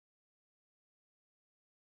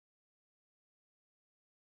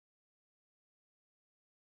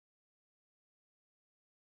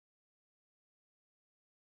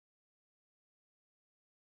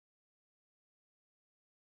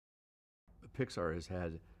Pixar has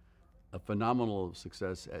had a phenomenal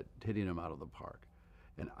success at hitting them out of the park.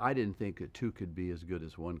 And I didn't think that 2 could be as good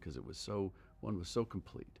as 1 because one was so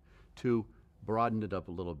complete. 2 broadened it up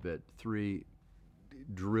a little bit. 3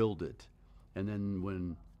 drilled it. And then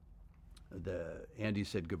when Andy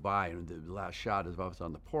said goodbye and the last shot is us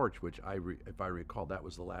on the porch, which if I recall, that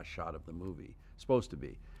was the last shot of the movie, supposed to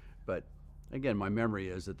be. But again, my memory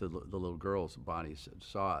is that the little girls, Bonnie,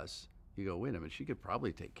 saw us. You go, wait a minute, she could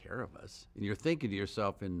probably take care of us. And you're thinking to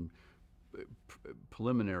yourself in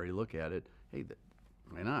preliminary look at it, hey,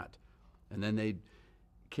 why not? And then they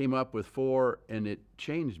came up with 4, and it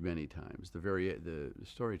changed many times. The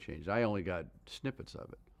story changed. I only got snippets of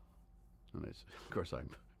it. And of course,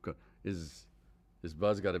 is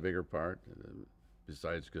Buzz got a bigger part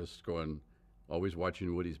besides just always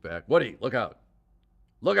watching Woody's back? Woody, look out!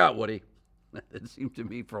 Look out, Woody! It seemed to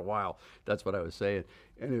me for a while that's what I was saying,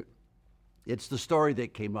 and it's the story they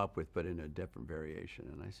came up with, but in a different variation.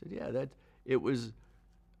 And I said, yeah, it was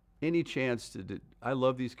any chance to do. I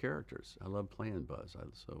love these characters. I love playing Buzz.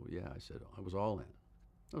 So yeah, I said I was all in.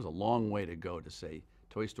 That was a long way to go to say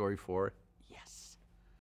Toy Story 4. Yes.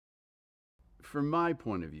 From my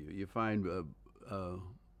point of view, you find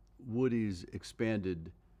Woody's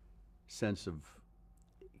expanded sense of,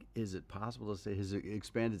 is it possible to say, his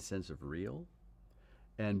expanded sense of real,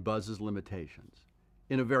 and Buzz's limitations.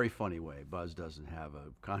 In a very funny way, Buzz doesn't have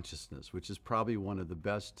a consciousness, which is probably one of the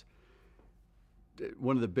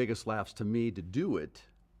biggest laughs to me to do it.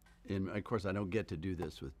 And of course, I don't get to do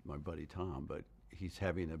this with my buddy Tom, but he's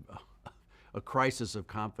having a crisis of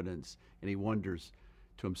confidence, and he wonders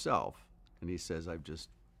to himself, and he says, I'm just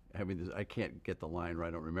having this, I can't get the line right,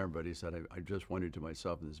 I don't remember, but he said, I just wondered to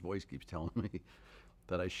myself, and this voice keeps telling me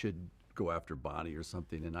that I should go after Bonnie or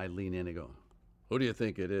something, and I lean in and go, who do you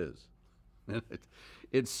think it is? And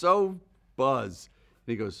it's so Buzz.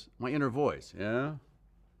 And he goes, my inner voice. Yeah,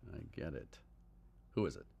 I get it. Who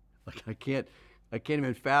is it? Like I can't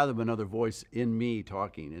even fathom another voice in me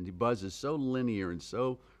talking. And Buzz is so linear and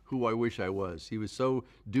so who I wish I was. He was so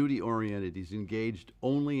duty oriented. He's engaged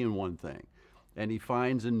only in one thing, and he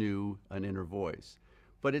finds an inner voice.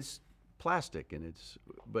 But it's plastic, and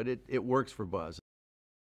it works for Buzz.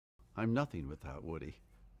 I'm nothing without Woody,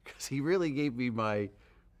 because he really gave me my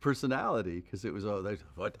personality, because it was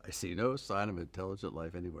what I see no sign of intelligent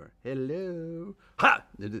life anywhere. Hello, ha!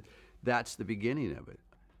 That's the beginning of it.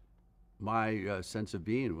 My sense of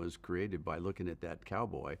being was created by looking at that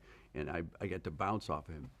cowboy, and I get to bounce off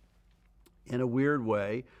him. In a weird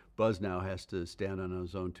way, Buzz now has to stand on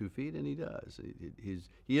his own 2 feet, and he does.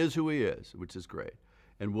 He is who he is, which is great.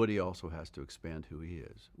 And Woody also has to expand who he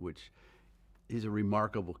is, which he's a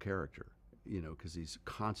remarkable character, because he's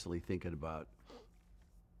constantly thinking about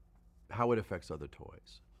how it affects other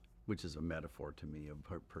toys, which is a metaphor to me of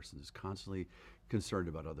a person who's constantly concerned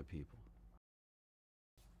about other people.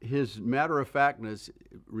 His matter-of-factness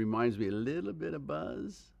reminds me a little bit of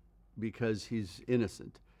Buzz, because he's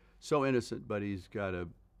innocent. So innocent, but he's got a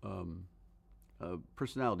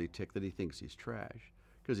personality tick that he thinks he's trash,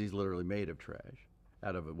 because he's literally made of trash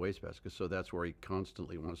out of a wastebasket. So that's where he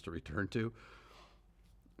constantly wants to return to.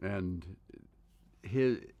 And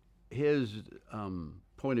his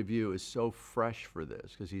point of view is so fresh for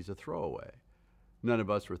this, because he's a throwaway. None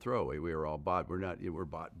of us were throwaway. We were all bought. We're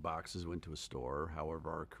bought boxes, went to a store.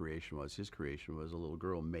 However, our creation was, his creation was, a little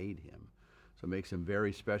girl made him. So it makes him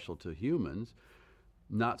very special to humans,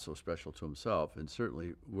 not so special to himself. And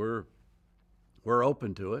certainly we're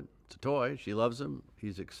open to it. It's a toy. She loves him.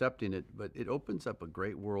 He's accepting it. But it opens up a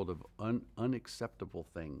great world of unacceptable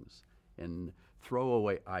things and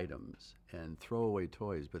throwaway items and throwaway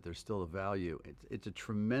toys, but there's still a value. It's a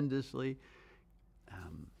tremendously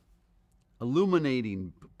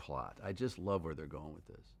illuminating plot. I just love where they're going with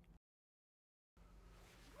this.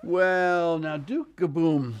 Well, now Duke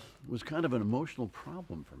Kaboom was kind of an emotional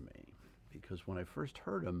problem for me, because when I first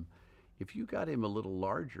heard him, if you got him a little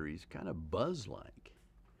larger, he's kind of Buzz-like.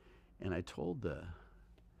 And I told them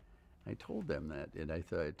that, and I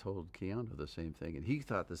told Keanu the same thing, and he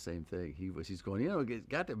thought the same thing. He's going, it's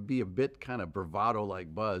got to be a bit kind of bravado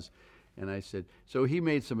like Buzz. And I said, so he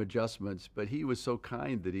made some adjustments, but he was so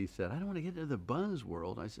kind that he said, I don't want to get into the Buzz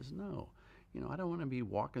world. I says, no, I don't want to be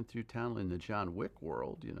walking through town in the John Wick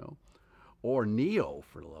world, or Neo,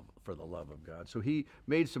 for the love of God. So he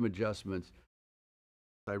made some adjustments.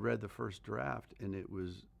 I read the first draft, and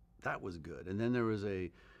that was good. And then there was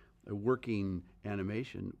a working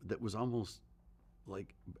animation that was almost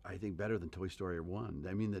like, I think, better than Toy Story 1.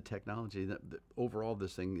 I mean, the technology, overall,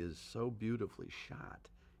 this thing is so beautifully shot.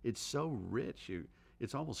 It's so rich.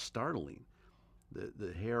 It's almost startling.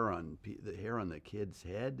 the hair on the kid's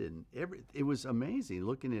head, and it was amazing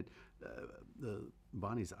looking at the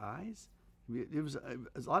Bonnie's eyes. It was a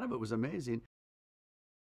lot of it was amazing.